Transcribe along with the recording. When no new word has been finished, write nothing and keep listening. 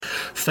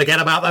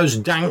Forget about those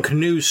dank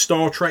new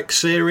Star Trek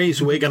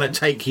series. We're going to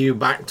take you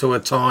back to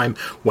a time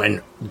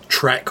when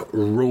Trek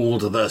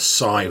ruled the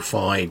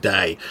sci-fi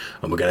day.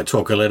 And we're going to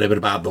talk a little bit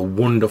about the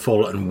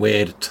wonderful and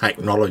weird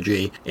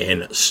technology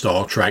in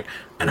Star Trek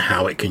and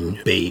how it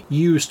can be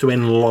used to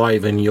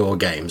enliven your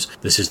games.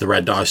 This is the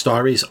Red Dice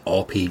Diaries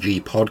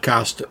RPG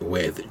podcast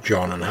with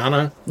John and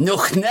Hannah.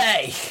 Noch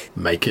nay!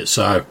 Make it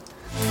so.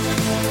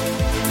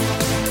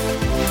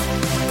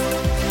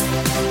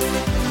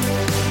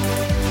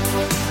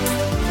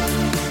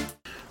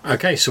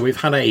 Okay, so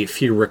we've had a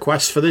few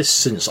requests for this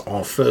since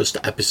our first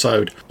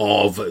episode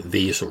of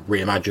the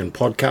Reimagined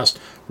podcast,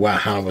 where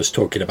Hannah was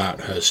talking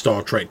about her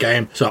Star Trek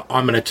game. So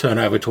I'm going to turn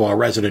over to our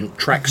resident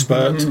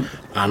Trekspert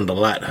and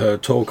let her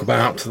talk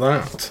about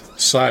that.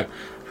 So,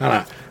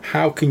 Hannah,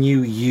 how can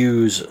you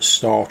use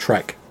Star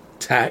Trek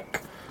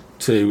tech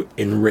to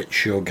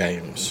enrich your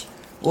games?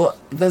 Well,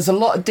 there's a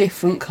lot of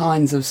different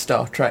kinds of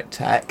Star Trek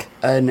tech,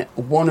 and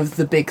one of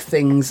the big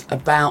things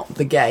about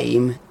the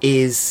game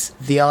is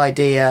the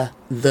idea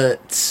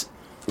that...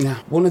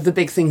 One of the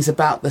big things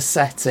about the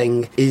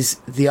setting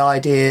is the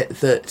idea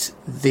that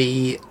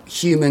the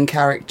human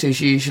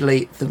characters,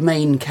 usually the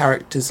main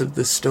characters of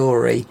the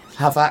story,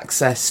 have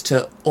access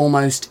to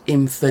almost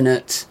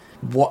infinite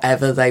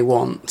whatever they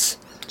want.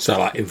 So,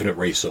 like, infinite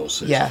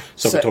resources. Yeah.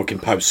 So we're talking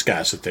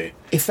post-scarcity.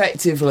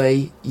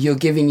 Effectively, you're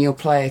giving your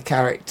player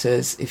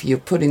characters, if you're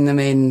putting them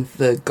in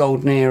the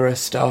Golden Era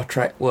Star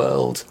Trek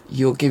world,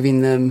 you're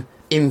giving them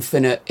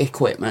infinite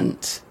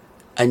equipment,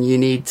 and you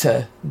need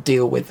to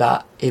deal with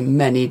that in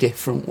many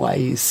different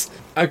ways.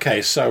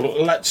 Okay, so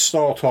let's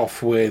start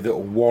off with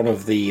one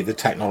of the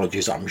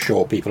technologies I'm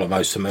sure people are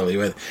most familiar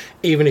with.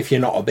 Even if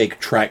you're not a big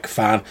Trek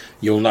fan,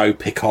 you'll know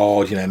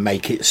Picard,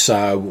 Make It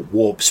So,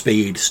 warp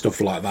speed, stuff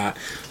like that.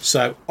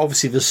 So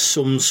obviously there's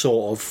some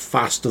sort of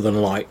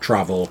faster-than-light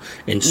travel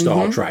in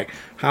Star Trek.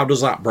 How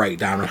does that break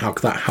down and how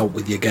can that help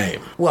with your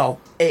game?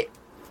 Well, it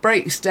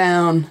breaks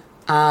down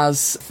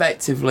as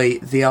effectively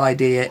the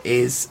idea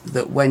is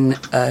that when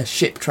a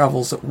ship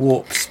travels at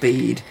warp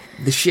speed,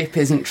 the ship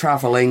isn't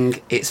travelling,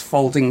 it's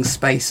folding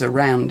space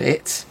around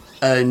it,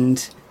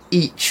 and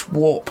each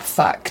warp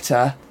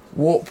factor,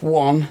 warp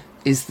 1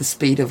 is the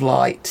speed of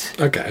light.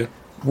 Okay.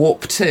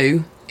 Warp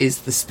 2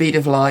 is the speed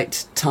of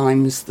light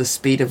times the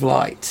speed of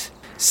light.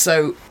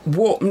 So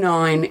warp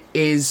 9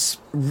 is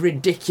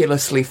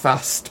ridiculously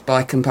fast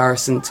by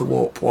comparison to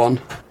warp 1.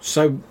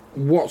 So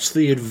what's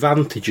the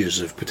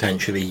advantages of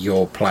potentially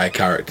your player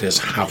characters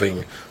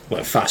having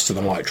faster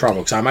than light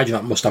travel? Because I imagine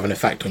that must have an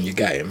effect on your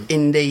game.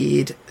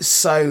 Indeed.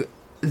 So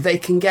they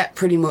can get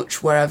pretty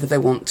much wherever they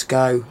want to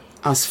go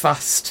as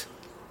fast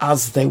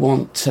as they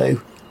want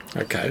to.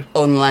 Okay.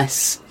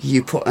 Unless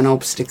you put an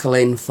obstacle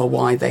in for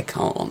why they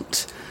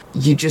can't.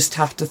 You just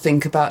have to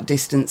think about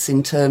distance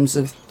in terms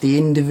of the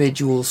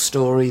individual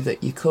story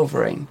that you're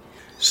covering.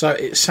 So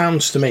it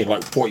sounds to me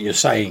like what you're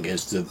saying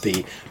is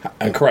that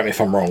and correct me if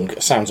I'm wrong,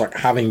 it sounds like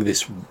having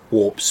this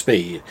warp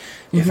speed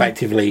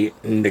effectively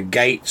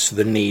negates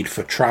the need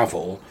for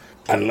travel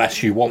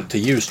unless you want to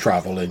use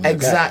travel in your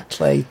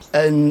Exactly.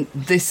 And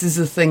this is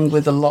the thing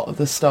with a lot of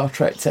the Star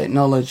Trek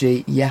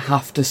technology, you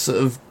have to sort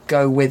of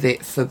go with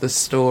it for the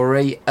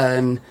story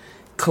and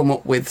come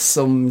up with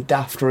some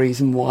daft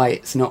reason why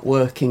it's not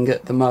working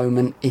at the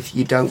moment if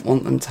you don't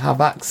want them to have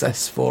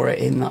access for it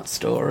in that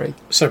story.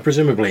 So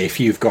presumably if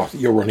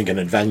you're running an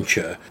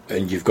adventure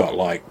and you've got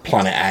like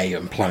planet A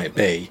and planet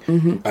B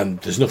and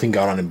there's nothing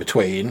going on in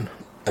between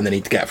and they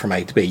need to get from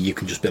A to B, you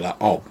can just be like,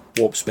 oh,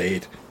 warp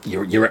speed,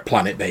 you're at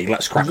planet B,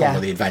 let's crack on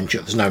with the adventure.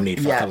 There's no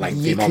need for like a lengthy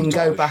montage. You can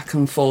go back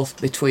and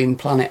forth between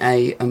planet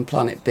A and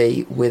planet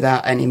B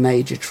without any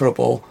major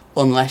trouble.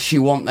 Unless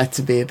you want there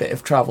to be a bit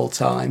of travel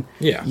time,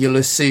 you'll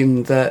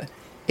assume that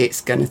it's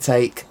going to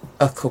take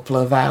a couple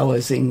of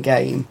hours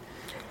in-game.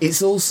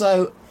 It's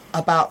also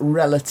about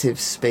relative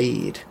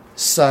speed.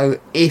 So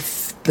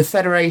if the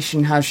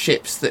Federation has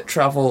ships that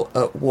travel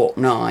at warp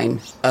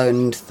 9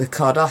 and the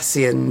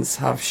Cardassians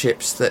have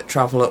ships that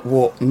travel at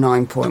warp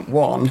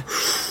 9.1,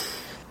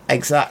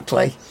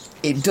 exactly,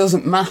 it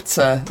doesn't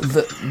matter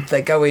that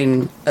they're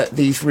going at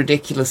these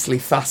ridiculously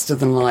faster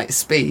than light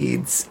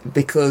speeds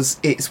because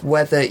it's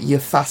whether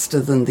you're faster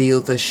than the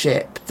other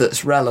ship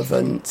that's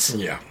relevant.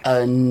 Yeah.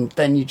 And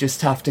then you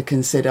just have to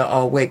consider,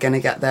 we're going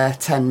to get there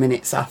 10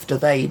 minutes after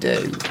they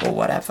do or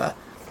whatever.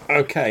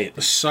 Okay,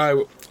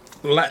 so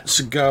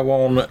let's go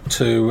on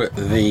to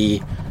the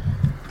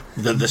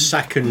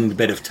second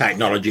bit of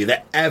technology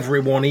that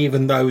everyone,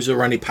 even those who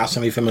are only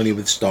passingly familiar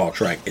with Star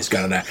Trek, is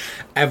going to know.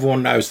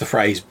 Everyone knows the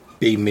phrase,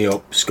 beam me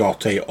up,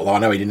 Scotty, although I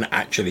know he didn't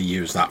actually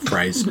use that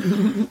phrase.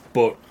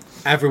 But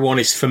everyone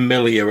is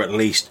familiar, at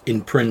least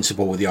in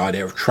principle, with the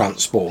idea of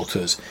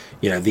transporters.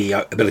 The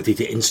ability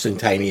to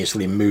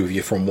instantaneously move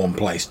you from one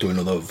place to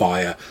another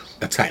via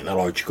a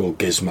technological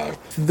gizmo.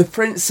 The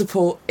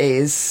principle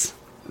is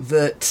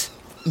that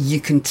you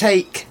can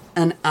take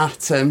an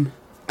atom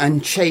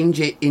and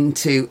change it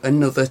into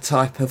another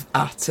type of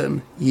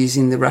atom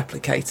using the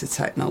replicator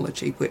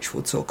technology, which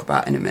we'll talk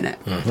about in a minute.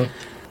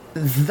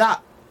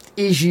 That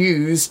is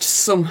used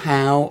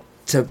somehow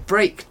to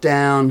break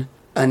down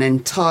an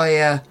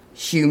entire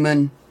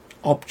human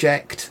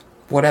object,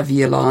 whatever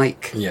you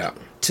like,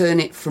 turn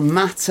it from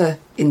matter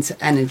into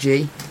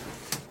energy,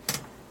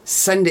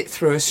 send it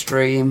through a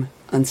stream,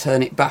 and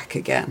turn it back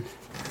again.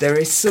 There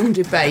is some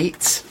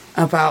debate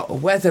about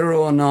whether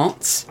or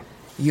not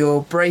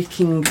you're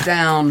breaking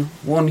down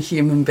one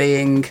human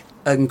being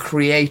and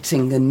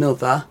creating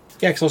another.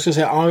 Yeah, because I was going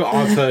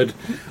to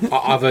say,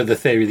 I've heard the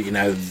theory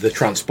that, the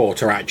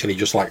transporter actually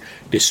just,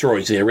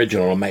 destroys the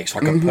original and makes, a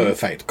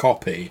perfect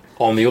copy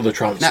on the other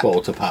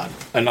transporter pad.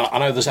 And I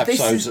know there's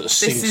episodes that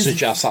seem to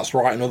suggest that's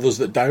right and others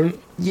that don't.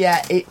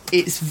 Yeah,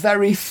 it's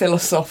very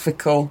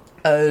philosophical,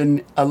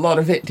 and a lot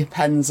of it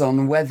depends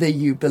on whether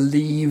you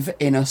believe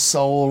in a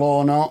soul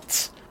or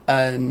not,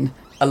 and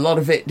a lot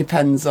of it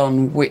depends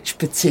on which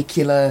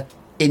particular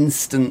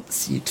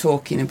instance you're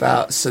talking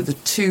about. So the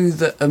two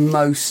that are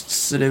most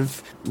sort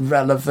of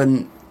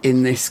relevant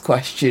in this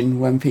question,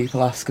 when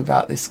people ask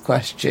about this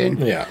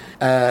question,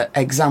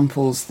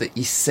 examples that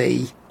you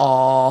see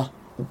are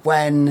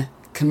when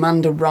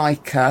Commander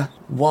Riker,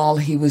 while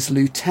he was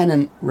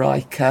Lieutenant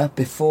Riker,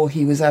 before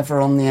he was ever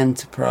on the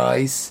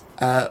Enterprise,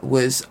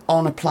 was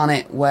on a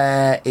planet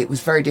where it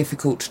was very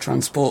difficult to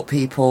transport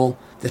people.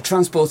 The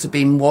transporter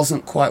beam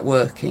wasn't quite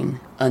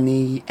working, and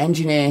the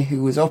engineer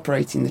who was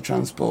operating the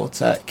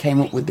transporter came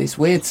up with this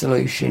weird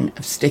solution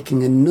of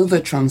sticking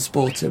another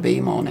transporter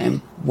beam on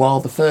him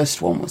while the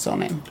first one was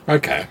on him.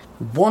 Okay.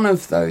 One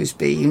of those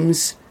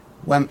beams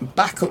went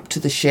back up to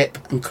the ship,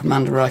 and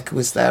Commander Riker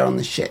was there on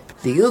the ship.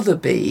 The other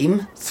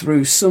beam,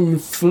 through some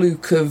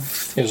fluke of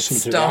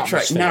Star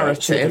Trek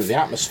narrative, the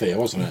atmosphere,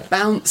 wasn't it?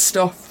 Bounced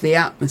off the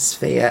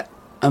atmosphere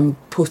and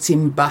put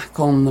him back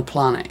on the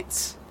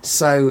planet.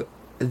 So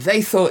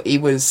they thought he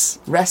was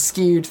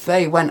rescued.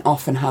 They went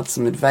off and had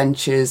some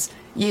adventures.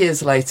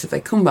 Years later, they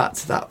come back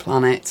to that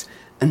planet,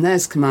 and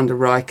there's Commander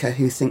Riker,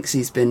 who thinks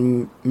he's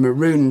been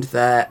marooned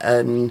there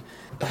and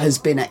has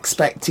been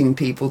expecting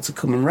people to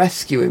come and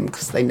rescue him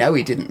because they know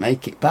he didn't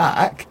make it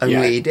back,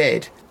 and we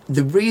did.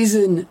 The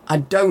reason I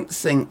don't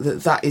think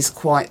that is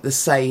quite the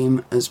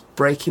same as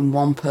breaking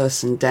one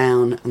person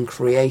down and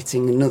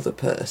creating another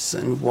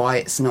person, why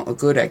it's not a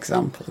good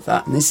example of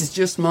that, and this is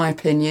just my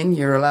opinion,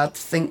 you're allowed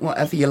to think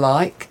whatever you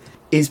like,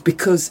 is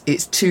because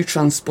it's two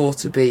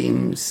transporter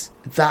beams.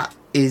 That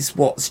is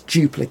what's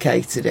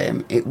duplicated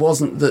him. It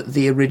wasn't that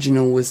the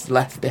original was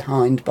left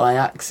behind by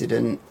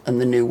accident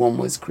and the new one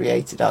was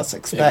created as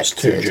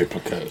expected. It was two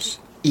duplicates.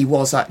 He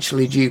was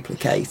actually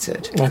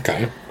duplicated.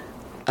 Okay.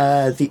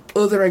 The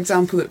other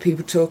example that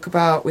people talk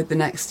about with the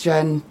next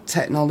gen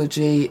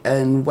technology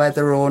and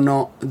whether or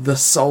not the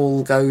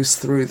soul goes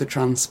through the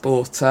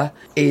transporter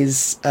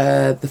is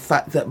the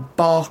fact that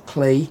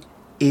Barclay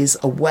is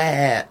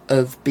aware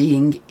of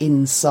being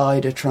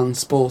inside a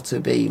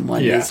transporter beam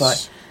when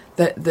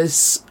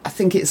there's I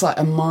think it's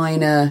a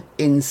minor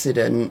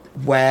incident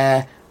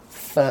where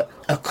for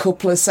a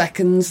couple of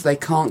seconds they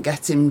can't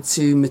get him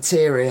to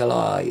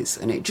materialise,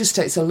 and it just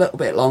takes a little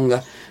bit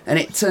longer, and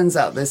it turns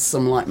out there's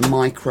some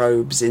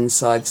microbes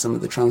inside some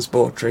of the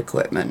transporter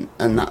equipment,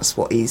 and that's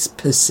what he's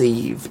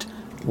perceived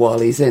while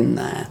he's in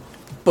there.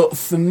 But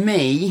for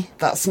me,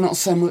 that's not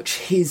so much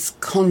his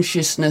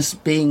consciousness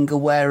being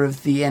aware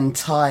of the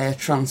entire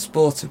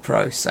transporter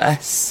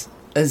process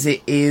as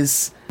it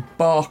is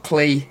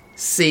Barclay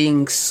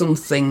seeing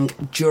something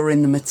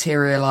during the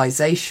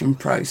materialisation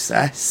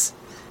process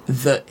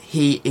that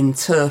he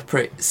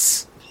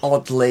interprets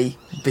oddly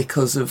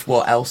because of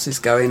what else is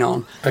going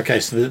on. Okay,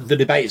 so the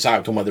debate's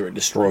out on whether it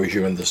destroys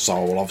you and the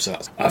soul. Obviously,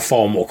 that's a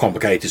far more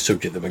complicated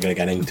subject that we're going to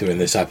get into in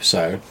this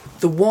episode.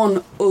 The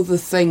one other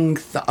thing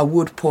that I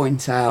would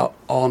point out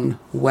on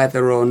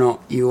whether or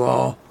not you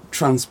are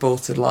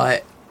transported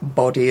like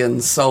body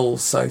and soul,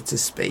 so to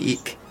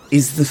speak,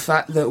 is the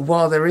fact that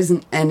while there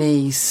isn't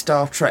any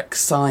Star Trek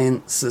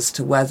science as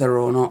to whether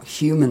or not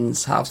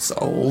humans have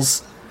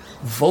souls,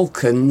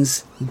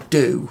 Vulcans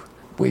do.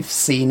 We've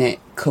seen it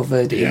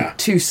covered in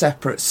two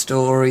separate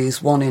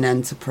stories, one in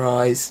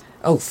Enterprise.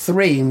 Oh,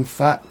 three, in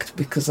fact,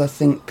 because I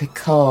think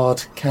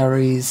Picard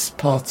carries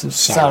part of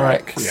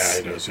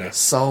Sarek's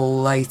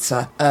soul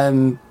later.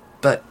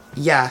 But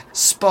yeah,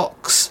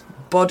 Spock's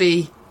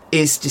body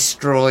is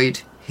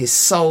destroyed, his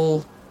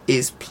soul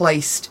is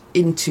placed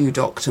into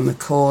Dr.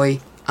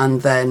 McCoy,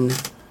 and then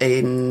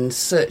in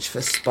Search for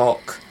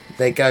Spock,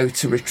 they go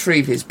to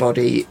retrieve his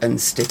body and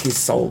stick his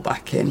soul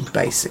back in,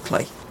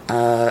 basically.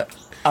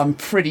 I'm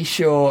pretty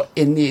sure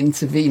in the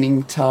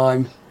intervening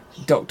time,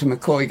 Dr.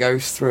 McCoy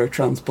goes through a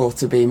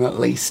transporter beam at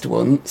least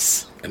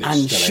once.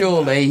 And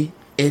surely,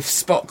 if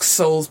Spock's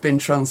soul's been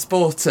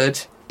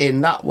transported in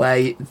that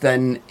way,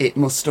 then it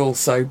must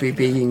also be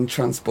being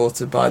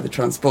transported by the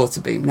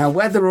transporter beam. Now,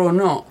 whether or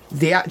not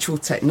the actual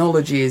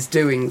technology is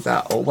doing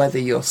that, or whether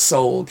your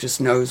soul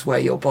just knows where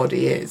your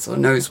body is, or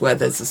knows where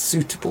there's a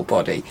suitable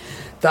body,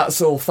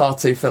 that's all far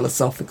too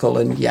philosophical,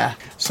 and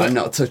so I'm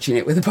not touching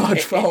it with a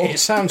barge pole. It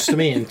sounds to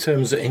me,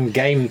 in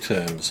game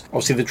terms,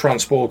 obviously the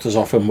transporters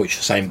offer much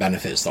the same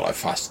benefits that like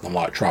faster than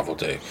light travel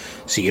do.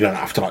 So you don't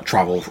have to like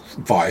travel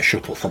via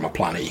shuttle from a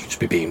planet; you can just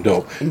be beamed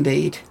up.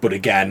 Indeed. But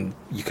again,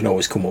 you can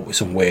always come up with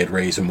some weird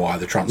reason why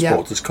the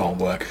transporters can't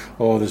work.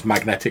 Or there's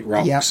magnetic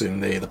rocks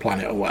in the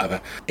planet or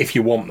whatever. If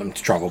you want them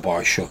to travel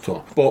by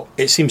shuttle, but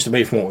it seems to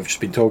me from what we've just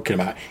been talking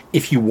about,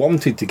 if you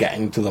wanted to get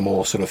into the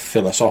more sort of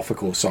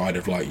philosophical side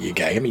of like your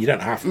game, you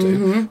don't have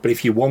to. But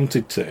if you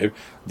wanted to,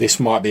 this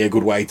might be a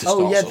good way to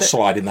start sort of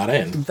sliding that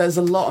in. There's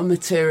a lot of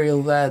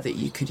material there that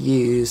you could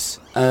use,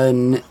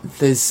 and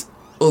there's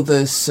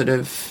other sort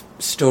of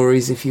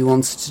stories if you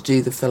wanted to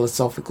do the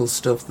philosophical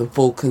stuff. The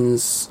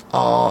Vulcans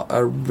are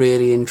a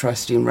really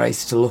interesting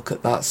race to look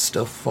at that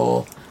stuff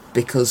for,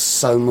 because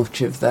so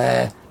much of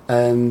their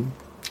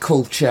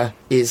culture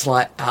is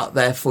like out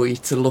there for you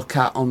to look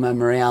at on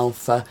Memory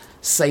Alpha.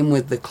 Same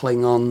with the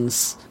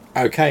Klingons.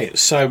 Okay,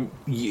 so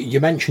you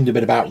mentioned a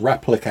bit about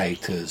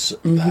replicators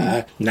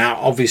there. Now,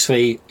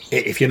 obviously,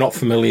 if you're not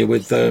familiar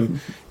with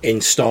them,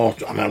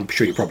 I'm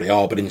sure you probably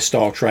are, but in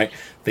Star Trek,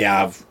 they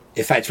have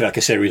effectively like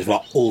a series of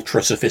like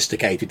ultra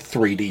sophisticated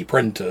 3D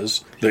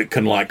printers that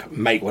can like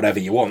make whatever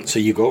you want. So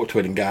you go up to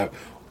it and go,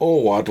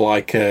 "Oh, I'd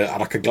like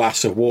a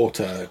glass of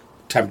water,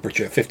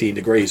 temperature 15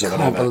 degrees or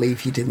whatever." I can't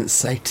believe you didn't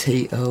say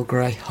tea Earl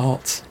Grey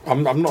hot.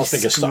 I'm not as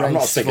big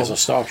as a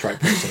Star Trek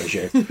person as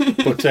you,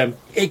 but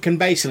it can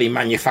basically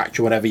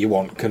manufacture whatever you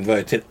want,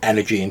 converting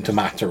energy into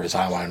matter, is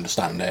how I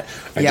understand it,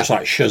 and just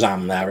like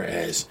Shazam, there it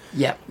is.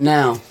 Yep.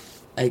 Now,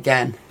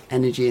 again,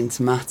 energy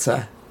into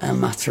matter and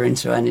matter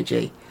into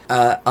energy.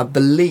 I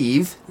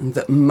believe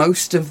that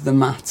most of the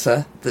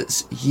matter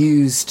that's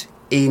used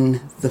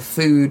in the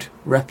food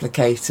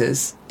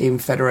replicators in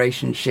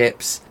Federation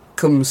ships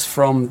comes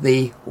from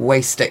the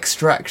waste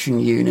extraction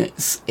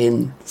units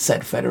in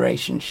said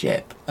Federation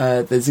ship.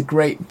 There's a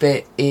great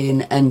bit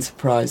in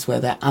Enterprise where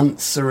they're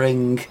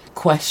answering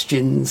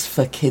questions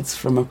for kids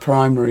from a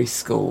primary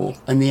school,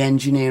 and the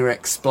engineer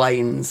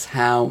explains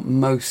how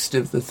most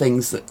of the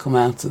things that come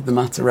out of the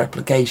matter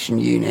replication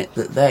unit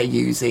that they're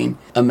using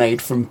are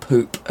made from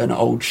poop and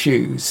old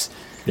shoes.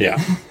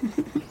 Yeah.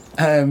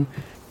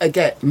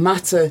 Again,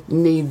 matter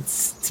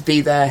needs to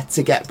be there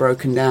to get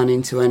broken down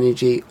into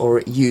energy, or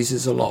it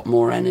uses a lot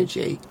more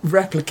energy.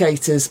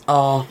 Replicators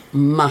are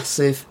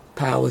massive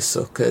power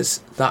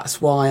suckers.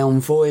 That's why on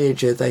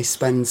Voyager they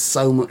spend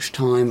so much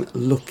time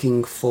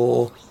looking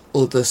for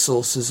other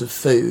sources of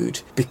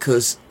food,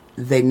 because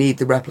they need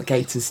the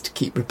replicators to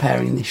keep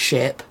repairing the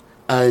ship,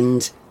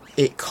 and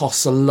it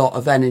costs a lot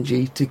of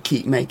energy to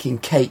keep making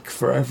cake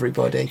for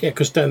everybody. Yeah,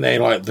 because don't they,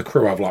 like, the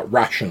crew have like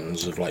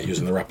rations of like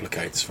using the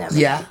replicators for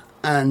everything? Yeah.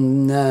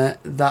 And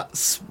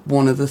that's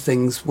one of the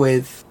things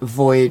with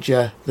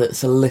Voyager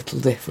that's a little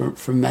different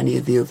from many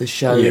of the other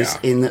shows,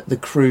 in that the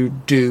crew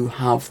do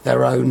have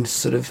their own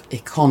sort of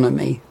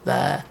economy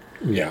there.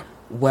 Yeah.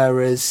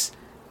 Whereas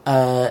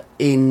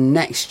in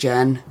Next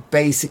Gen,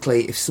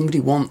 basically, if somebody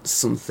wants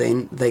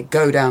something, they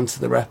go down to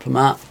the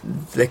Replimat,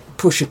 they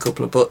push a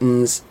couple of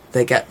buttons,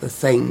 they get the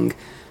thing.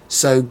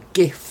 So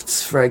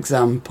gifts, for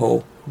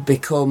example,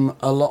 become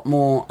a lot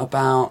more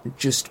about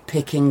just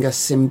picking a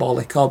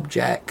symbolic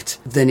object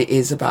than it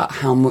is about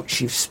how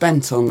much you've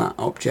spent on that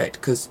object,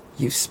 because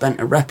you've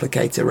spent a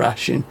replicator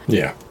ration.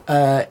 Yeah.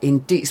 In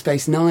Deep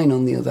Space Nine,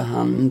 on the other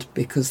hand,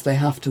 because they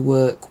have to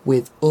work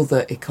with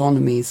other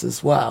economies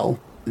as well,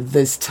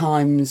 there's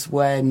times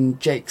when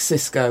Jake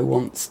Sisko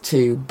wants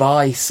to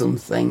buy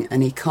something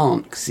and he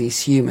can't because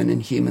he's human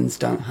and humans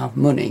don't have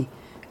money.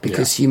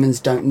 Because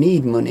humans don't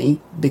need money,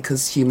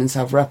 because humans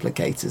have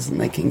replicators and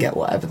they can get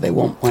whatever they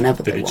want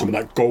whenever they want. They need some of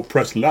that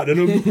gold-pressed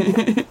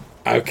latinum.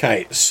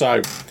 Okay,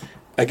 so,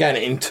 again,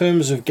 in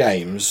terms of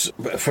games,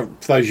 for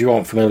those you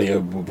aren't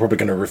familiar, we're probably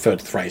going to refer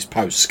to the phrase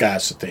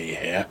post-scarcity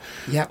here.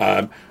 Yep.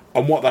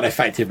 And what that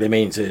effectively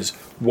means is,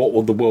 what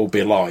would the world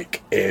be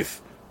like if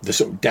the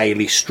sort of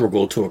daily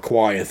struggle to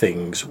acquire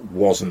things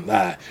wasn't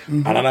there?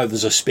 And I know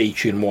there's a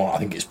speech in one, I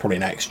think it's probably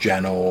Next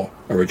Gen or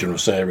original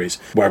series,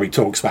 where he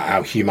talks about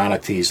how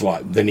humanity is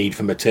like the need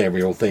for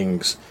material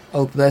things.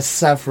 Oh, there's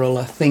several.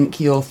 I think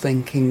you're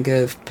thinking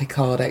of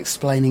Picard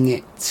explaining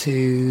it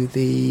to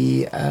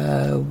the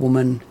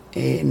woman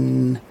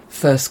in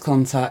First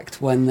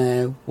Contact when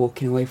they're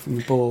walking away from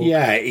the Borg.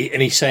 Yeah,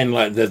 and he's saying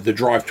like the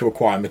drive to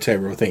acquire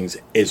material things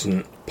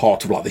isn't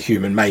part of like the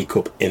human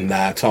makeup in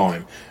their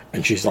time.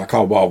 And she's like,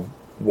 "Oh, well,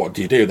 what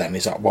do you do then?"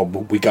 He's like, "Well,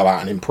 we go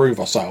out and improve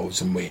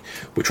ourselves and we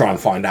try and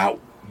find out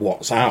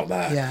what's out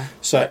there." Yeah.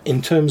 So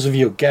in terms of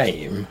your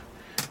game,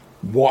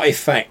 what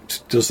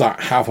effect does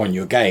that have on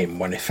your game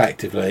when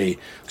effectively...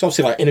 Because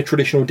obviously, like in a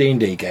traditional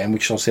D&D game,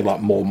 which is obviously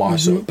like more my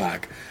sort of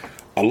bag,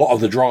 a lot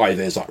of the drive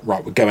is like,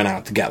 right, we're going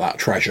out to get that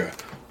treasure.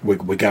 We're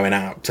going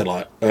out to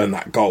like earn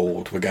that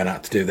gold. We're going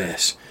out to do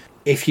this.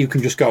 If you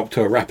can just go up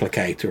to a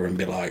replicator and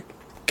be like,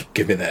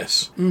 "Give me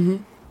this."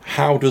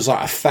 how does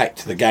that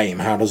affect the game?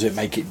 How does it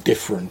make it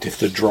different if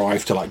the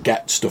drive to like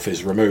get stuff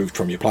is removed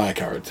from your player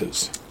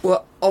characters?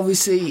 Well,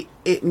 obviously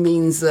it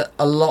means that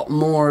a lot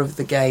more of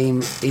the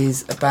game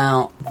is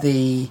about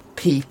the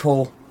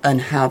people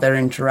and how they're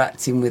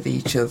interacting with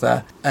each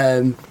other.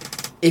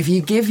 If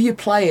you give your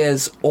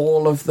players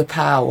all of the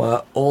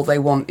power, all they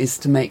want is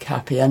to make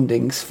happy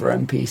endings for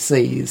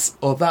NPCs,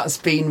 or that's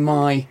been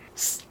my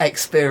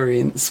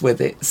experience with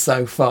it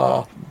so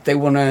far. They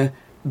want to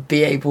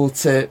be able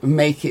to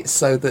make it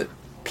so that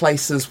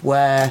places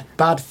where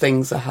bad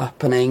things are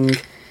happening,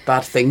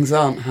 bad things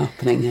aren't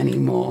happening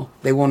anymore.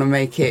 They want to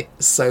make it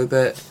so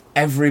that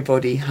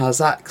everybody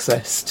has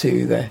access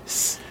to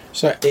this.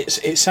 So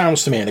it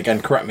sounds to me, and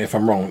again, correct me if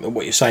I'm wrong, that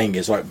what you're saying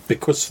is like,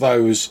 because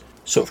those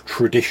sort of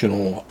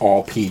traditional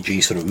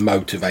RPG sort of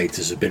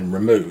motivators have been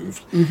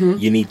removed,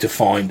 you need to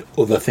find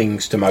other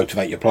things to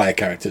motivate your player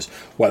characters,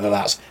 whether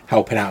that's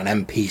helping out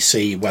an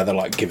NPC, whether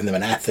like giving them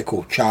an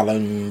ethical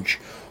challenge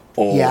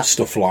or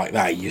stuff like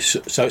that.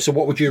 So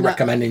what would you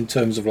recommend in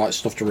terms of like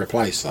stuff to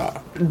replace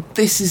that?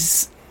 This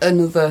is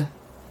another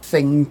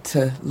thing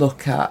to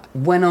look at.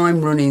 When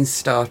I'm running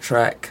Star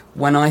Trek,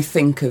 when I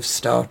think of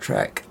Star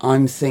Trek,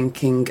 I'm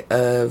thinking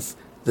of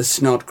the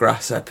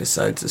Snodgrass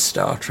episodes of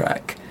Star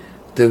Trek.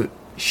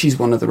 She's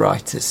one of the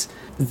writers.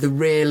 The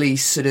really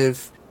sort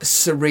of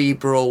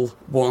cerebral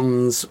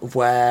ones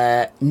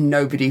where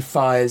nobody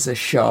fires a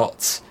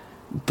shot,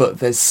 but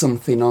there's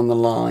something on the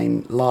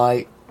line.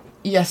 Like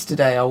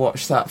yesterday, I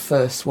watched that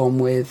first one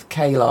with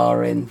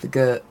Kayla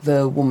in,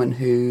 the woman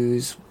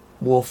who's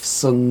Worf's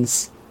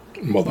son's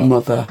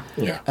mother.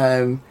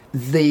 Yeah.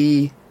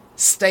 The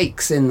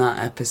stakes in that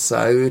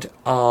episode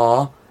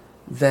are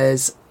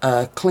there's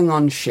a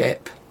Klingon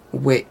ship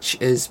which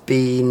has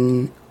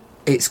been...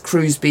 its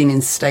crew's been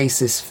in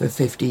stasis for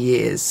 50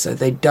 years, so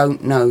they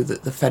don't know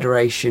that the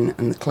Federation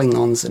and the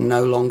Klingons are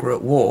no longer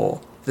at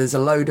war. There's a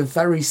load of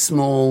very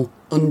small,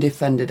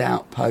 undefended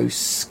outposts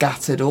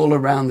scattered all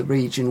around the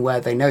region where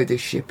they know this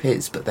ship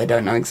is, but they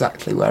don't know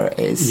exactly where it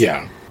is.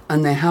 Yeah.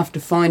 And they have to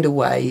find a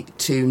way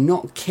to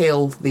not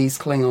kill these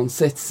Klingon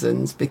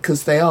citizens,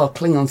 because they are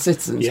Klingon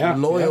citizens,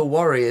 loyal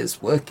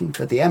warriors working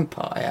for the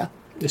Empire.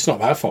 It's not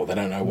their fault they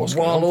don't know what's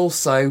going on. While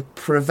also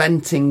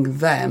preventing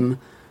them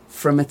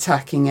from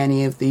attacking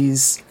any of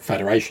these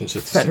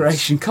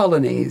Federation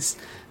colonies.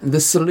 And the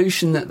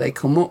solution that they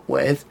come up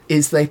with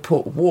is they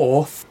put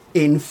Worf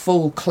in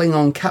full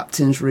Klingon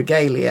captain's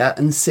regalia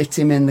and sit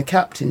him in the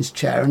captain's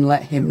chair and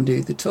let him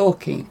do the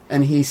talking.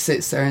 And he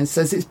sits there and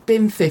says, it's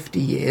been 50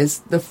 years,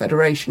 the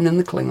Federation and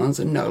the Klingons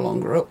are no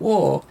longer at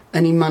war.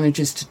 And he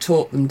manages to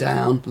talk them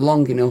down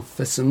long enough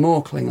for some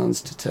more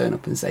Klingons to turn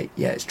up and say,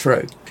 yeah, it's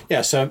true.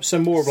 Yeah, so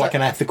more of like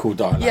an ethical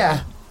dialogue.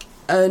 Yeah,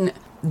 and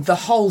the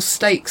whole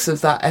stakes of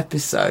that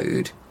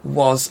episode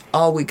was,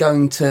 are we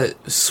going to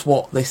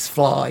swat this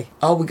fly?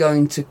 Are we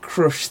going to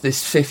crush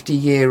this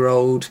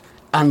 50-year-old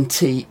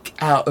antique,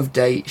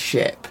 out-of-date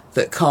ship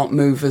that can't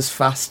move as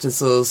fast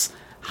as us,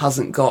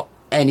 hasn't got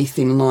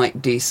anything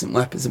like decent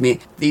weapons? I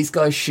mean, these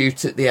guys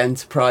shoot at the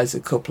Enterprise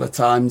a couple of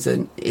times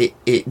and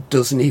it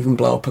doesn't even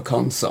blow up a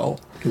console.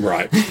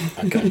 Right,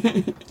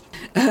 okay.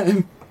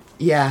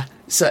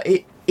 So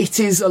it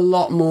is a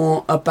lot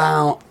more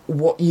about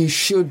what you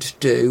should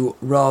do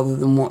rather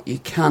than what you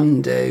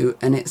can do,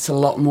 and it's a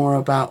lot more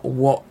about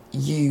what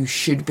you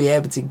should be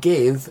able to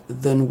give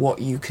than what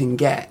you can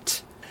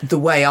get. The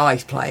way I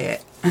play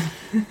it.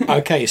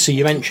 Okay, so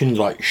you mentioned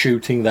like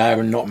shooting there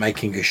and not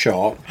making a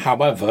shot.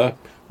 However,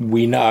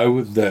 we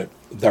know that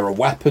there are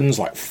weapons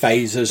like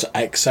phasers,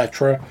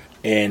 etc.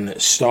 in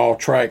Star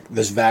Trek.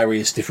 There's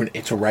various different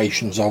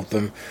iterations of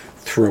them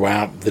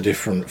throughout the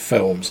different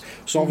films.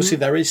 So obviously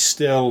there is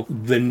still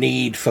the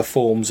need for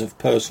forms of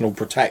personal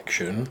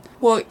protection.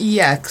 Well,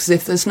 yeah, because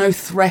if there's no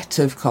threat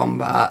of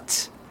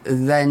combat,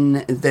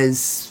 then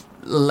there's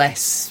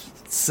less...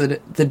 So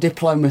the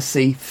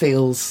diplomacy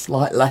feels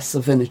like less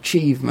of an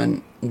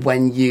achievement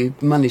when you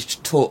manage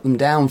to talk them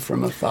down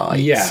from a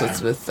fight, sort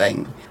of a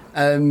thing.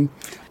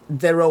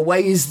 There are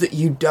ways that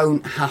you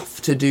don't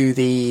have to do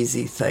the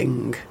easy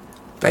thing,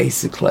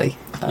 basically.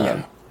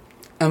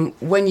 And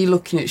when you're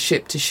looking at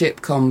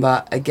ship-to-ship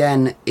combat,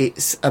 again,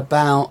 it's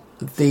not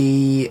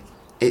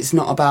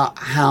about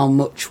how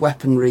much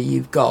weaponry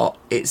you've got,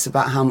 it's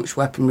about how much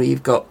weaponry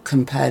you've got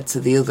compared to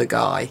the other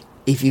guy.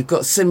 If you've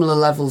got similar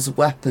levels of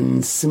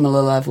weapons,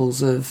 similar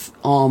levels of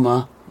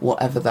armour,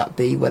 whatever that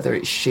be, whether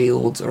it's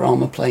shields or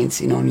armour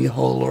plating on your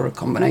hull or a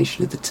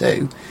combination of the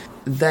two,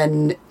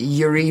 then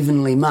you're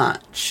evenly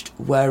matched.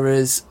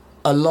 Whereas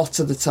a lot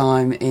of the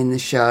time in the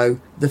show,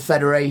 the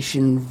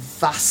Federation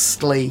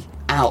vastly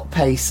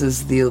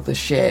outpaces the other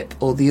ship,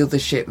 or the other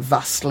ship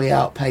vastly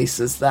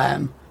outpaces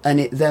them. And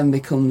it then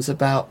becomes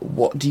about,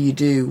 what do you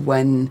do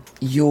when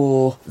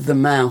you're the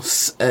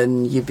mouse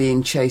and you're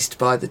being chased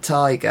by the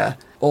tiger?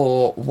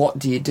 Or what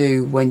do you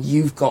do when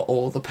you've got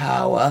all the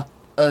power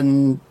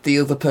and the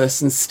other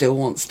person still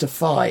wants to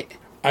fight?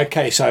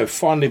 Okay, so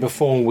finally,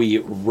 before we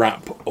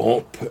wrap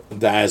up,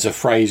 there's a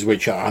phrase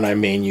which I know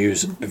me and you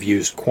have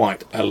used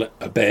quite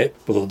a bit,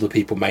 but other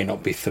people may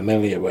not be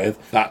familiar with.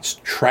 That's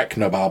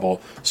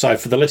Treknobabble. So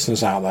for the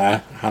listeners out there,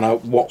 Hannah,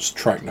 what's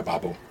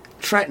Treknobabble?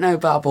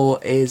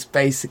 Treknobabble is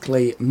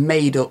basically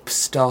made-up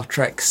Star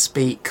Trek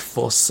speak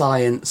for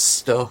science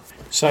stuff.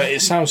 So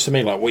it sounds to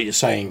me like what you're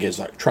saying is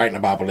like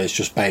Treknobabble is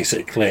just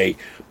basically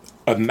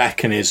a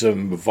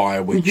mechanism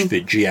via which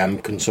the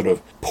GM can sort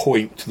of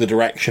point to the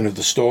direction of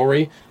the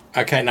story.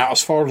 Okay, now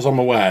as far as I'm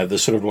aware,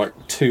 there's sort of like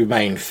two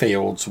main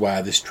fields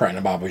where this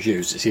Treknobabble is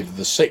used. It's either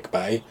the sick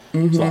bay,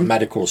 it's like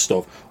medical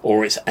stuff,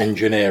 or it's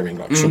engineering,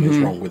 like something's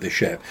wrong with the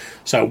ship.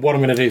 So what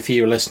I'm going to do for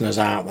you listeners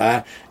out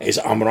there is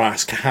I'm going to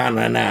ask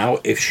Hannah now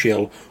if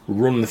she'll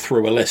run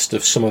through a list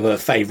of some of her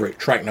favourite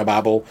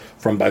Treknobabble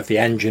from both the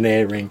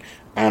engineering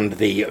and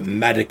the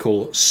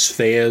medical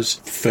spheres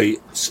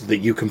that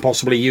you can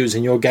possibly use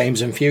in your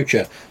games in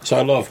future.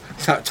 So, love,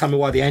 tell me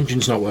why the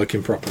engine's not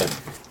working properly.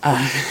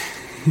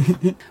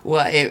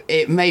 Well,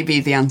 it may be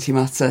the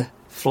antimatter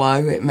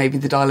flow, it may be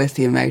the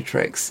dilithium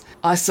matrix.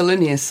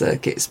 Isolinear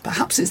circuits,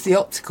 perhaps it's the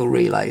optical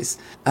relays.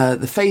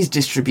 The phase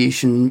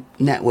distribution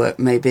network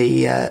may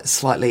be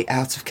slightly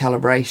out of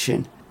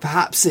calibration.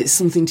 Perhaps it's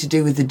something to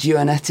do with the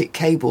geonetic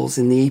cables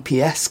in the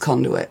EPS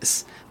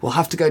conduits. We'll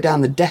have to go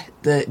down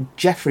the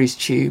Jeffreys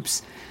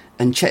tubes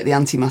and check the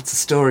antimatter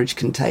storage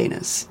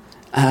containers.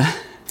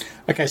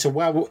 Okay, so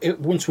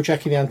once we're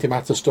checking the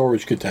antimatter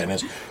storage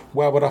containers,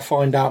 where would I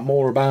find out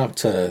more about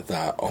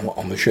that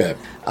on the ship?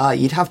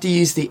 You'd have to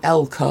use the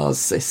LCARS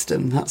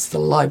system. That's the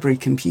Library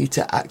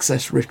Computer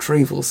Access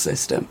Retrieval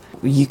System.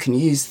 You can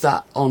use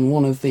that on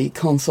one of the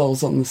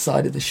consoles on the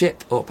side of the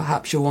ship, or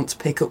perhaps you'll want to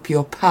pick up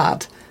your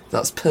PAD.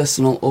 That's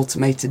Personal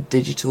Automated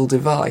Digital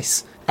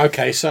Device.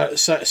 Okay, so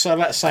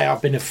let's say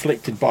I've been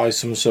afflicted by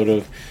some sort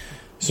of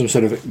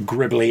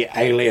gribbly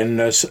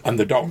alienness, and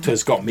the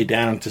doctor's got me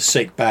down to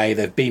sick bay.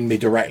 They've beamed me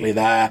directly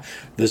there.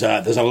 There's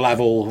a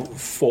level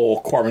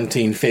 4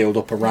 quarantine field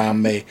up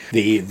around me.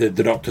 The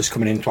doctor's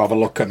coming in to have a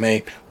look at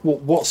me.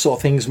 What sort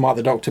of things might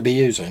the doctor be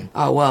using?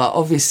 Oh, well,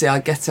 obviously I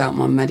get out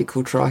my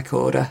medical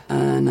tricorder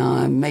and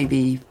I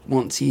maybe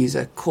want to use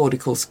a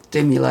cortical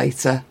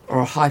stimulator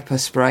or a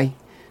hyperspray.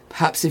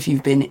 Perhaps if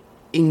you've been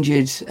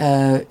injured,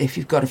 if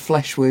you've got a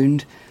flesh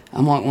wound, I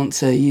might want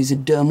to use a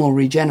dermal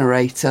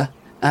regenerator.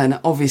 And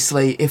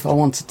obviously, if I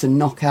wanted to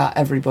knock out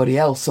everybody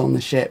else on the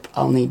ship,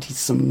 I'll need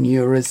some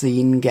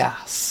Neurazine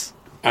gas.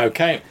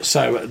 Okay,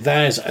 so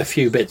there's a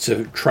few bits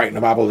of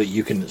Treknobabble that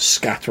you can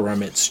scatter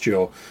amidst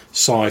your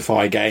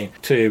sci-fi game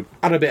to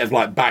add a bit of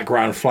like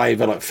background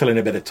flavour, like fill in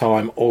a bit of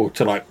time, or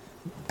to like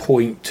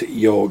point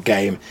your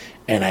game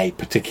in a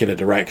particular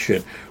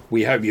direction.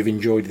 We hope you've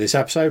enjoyed this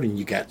episode and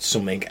you get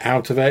something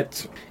out of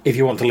it. If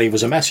you want to leave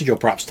us a message or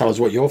perhaps tell us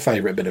what your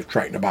favourite bit of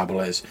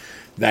Treknobabble is,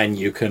 then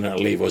you can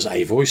leave us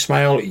a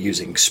voicemail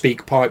using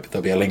SpeakPipe.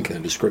 There'll be a link in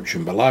the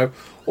description below.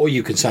 Or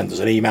you can send us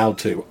an email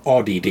to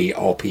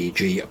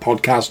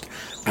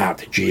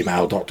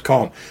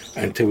rddrpgpodcast@gmail.com.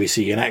 Until we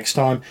see you next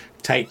time,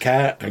 take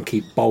care and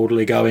keep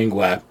boldly going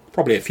where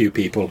probably a few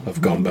people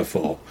have gone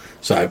before.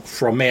 So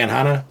from me and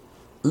Hannah,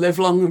 live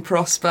long and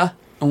prosper,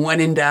 and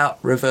when in doubt,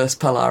 reverse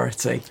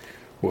polarity.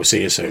 We'll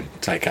see you soon.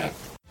 Take care.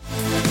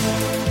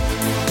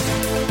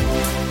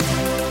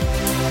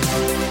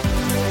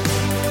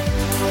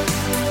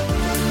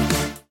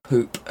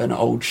 Poop and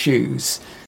old shoes.